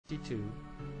1962,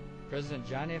 President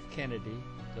John F. Kennedy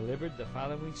delivered the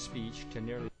following speech to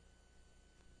nearly...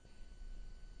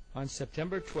 On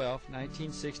September 12,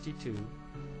 1962,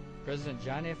 President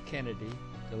John F. Kennedy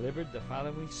delivered the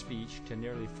following speech to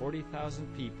nearly 40,000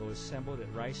 people assembled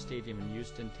at Rice Stadium in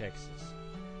Houston, Texas.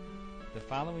 The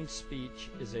following speech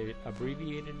is an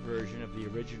abbreviated version of the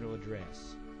original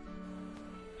address.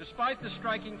 Despite the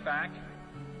striking fact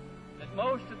that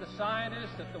most of the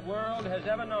scientists that the world has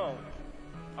ever known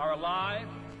are alive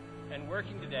and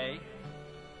working today,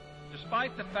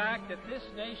 despite the fact that this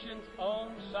nation's own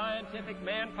scientific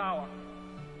manpower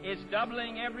is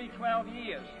doubling every 12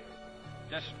 years,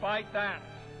 despite that,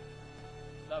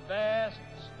 the vast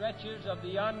stretches of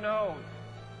the unknown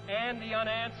and the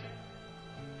unanswered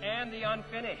and the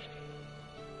unfinished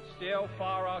still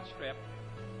far outstrip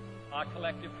our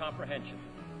collective comprehension.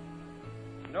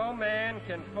 No man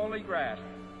can fully grasp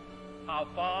how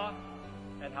far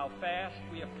and how fast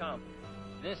we have come.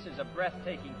 This is a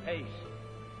breathtaking pace,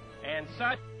 and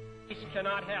such pace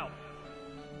cannot help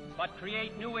but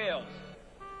create new ills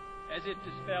as it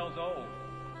dispels old.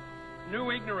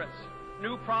 New ignorance,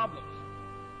 new problems,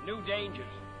 new dangers.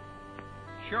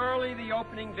 Surely the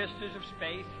opening vistas of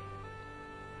space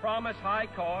promise high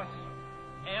costs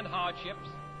and hardships,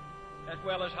 as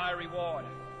well as high reward.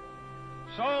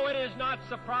 So it is not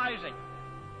surprising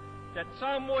that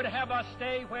some would have us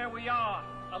stay where we are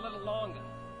a little longer,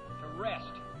 to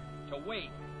rest, to wait.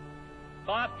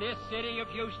 But this city of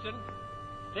Houston,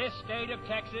 this state of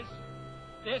Texas,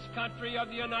 this country of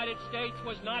the United States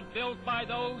was not built by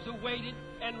those who waited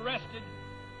and rested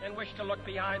and wished to look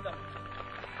behind them.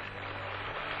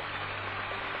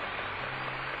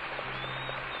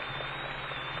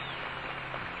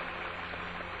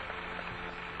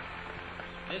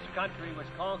 This country was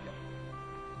conquered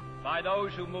by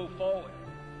those who move forward,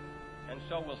 and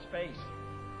so will space.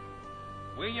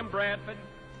 William Bradford,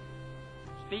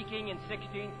 speaking in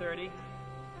 1630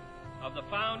 of the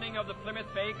founding of the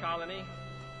Plymouth Bay Colony,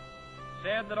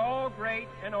 said that all great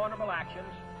and honorable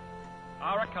actions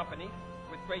are accompanied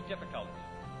with great difficulties,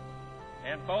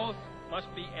 and both must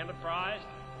be enterprised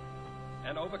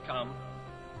and overcome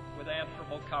with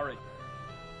answerable courage.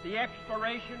 The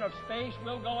exploration of space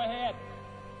will go ahead,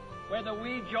 whether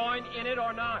we join in it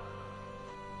or not.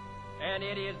 And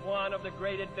it is one of the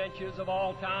great adventures of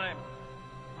all time.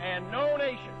 And no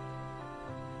nation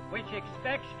which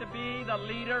expects to be the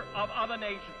leader of other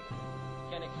nations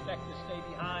can expect to stay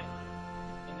behind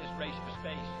in this race for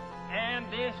space. And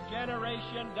this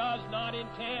generation does not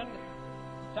intend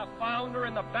to founder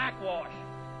in the backwash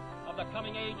of the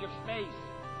coming age of space.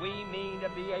 We mean to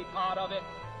be a part of it.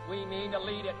 We mean to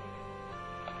lead it.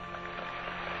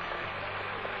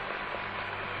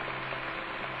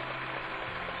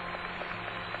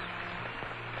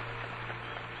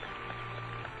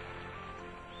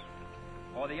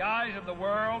 For the eyes of the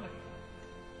world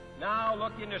now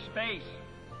look into space,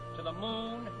 to the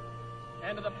moon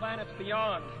and to the planets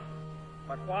beyond.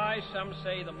 But why, some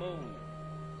say, the moon?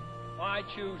 Why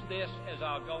choose this as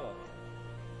our goal?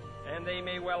 And they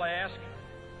may well ask,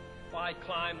 why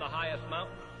climb the highest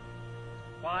mountain?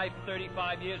 Why,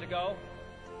 35 years ago,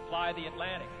 fly the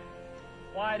Atlantic?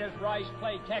 Why does Rice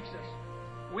play Texas?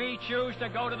 We choose to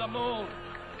go to the moon.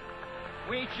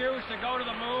 We choose to go to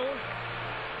the moon.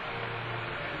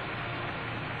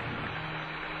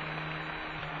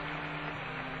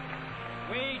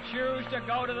 We choose to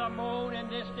go to the moon in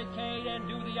this decade and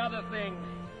do the other things,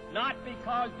 not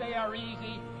because they are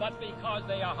easy, but because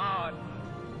they are hard.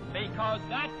 Because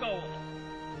that goal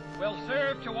will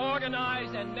serve to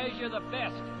organize and measure the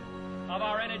best of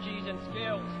our energies and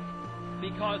skills.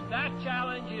 Because that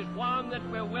challenge is one that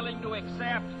we're willing to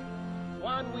accept,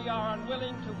 one we are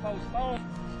unwilling to postpone.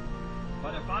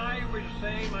 But if I were to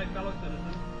say, my fellow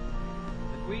citizens,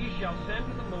 that we shall send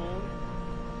to the moon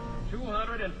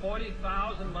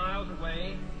 240,000 miles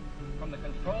away from the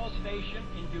control station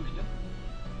in Houston,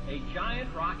 a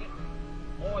giant rocket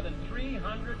more than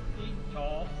 300 feet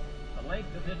tall, the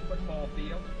length of this football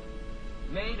field,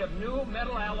 made of new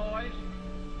metal alloys,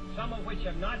 some of which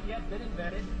have not yet been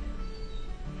invented,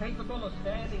 capable of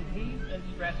standing heat and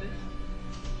stresses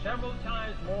several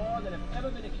times more than have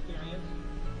ever been experienced,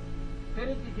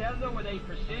 fitted together with a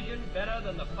precision better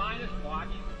than the finest watch,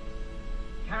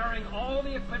 carrying all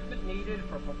the equipment needed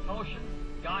for propulsion,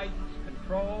 guidance,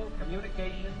 control,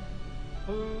 communication,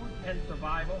 food, and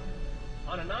survival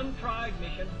on an untried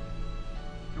mission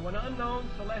to an unknown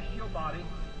celestial body,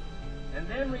 and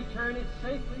then return it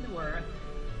safely to Earth,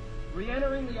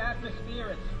 re-entering the atmosphere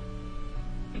at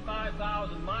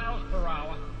 65,000 miles per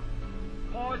hour,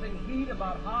 causing heat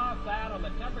about half that on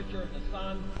the temperature of the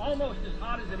sun, almost as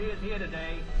hot as it is here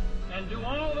today, and do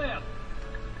all this,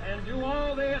 and do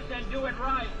all this, and do it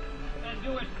right, and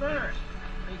do it first,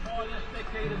 before this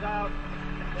decade is out,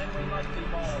 then we must be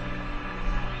bold.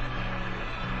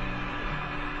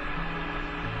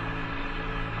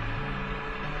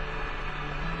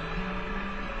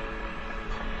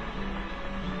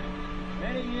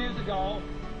 Many years ago,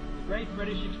 the great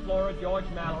British explorer George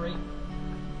Mallory,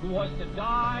 who was to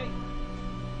die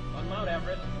on Mount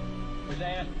Everest, was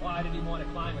asked why did he want to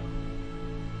climb it.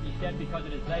 He said because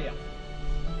it is there.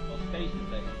 Well, space is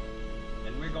there,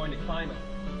 and we're going to climb it.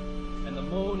 And the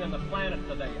moon and the planets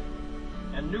are there.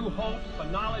 And new hopes for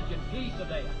knowledge and peace are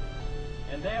there.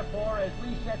 And therefore, as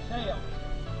we set sail,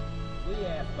 we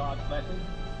ask God's blessing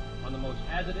on the most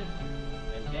hazardous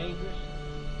and dangerous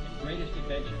and greatest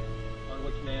adventure on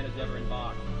which man has ever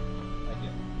embarked. Thank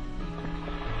you.